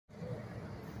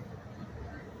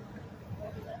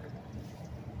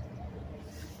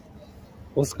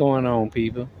What's going on,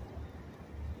 people?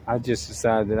 I just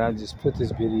decided that I just put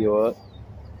this video up.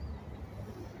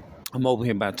 I'm over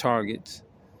here by Targets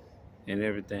and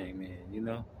everything,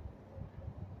 man.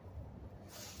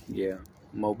 Yeah,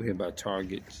 I'm over here by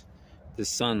Targets. The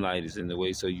sunlight is in the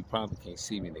way, so you probably can't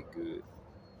see me that good.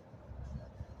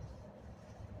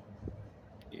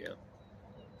 Yeah,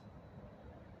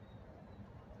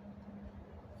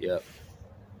 yep,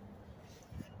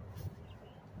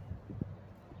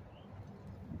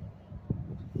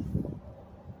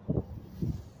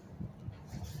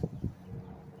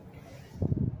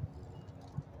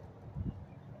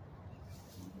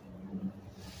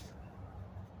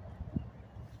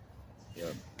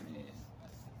 yep, man.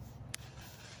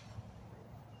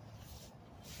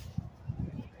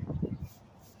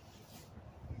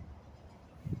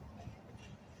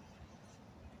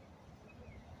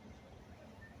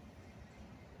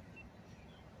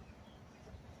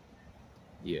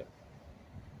 Yeah.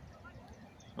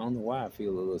 I don't know why I feel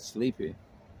a little sleepy,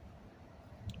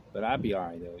 but I'll be all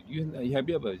right though. Have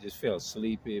you ever just felt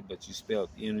sleepy, but you felt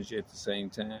energy at the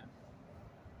same time?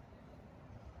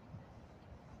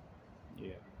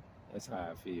 Yeah, that's how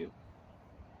I feel.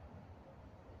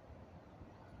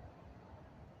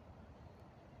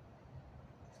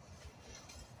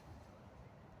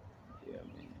 Yeah,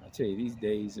 man. I tell you, these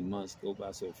days and months go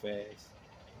by so fast.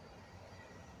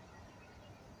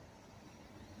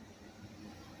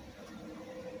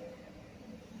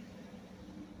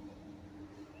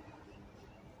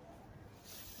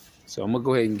 So I'm gonna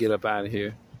go ahead and get up out of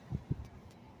here.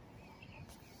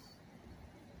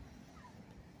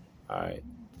 All right.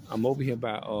 I'm over here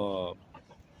by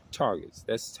Targets.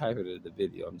 That's the title of the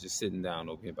video. I'm just sitting down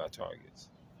over here by Targets.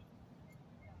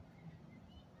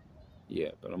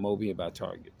 Yeah, but I'm over here by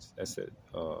Targets. That's the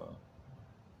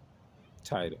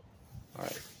title. All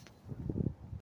right.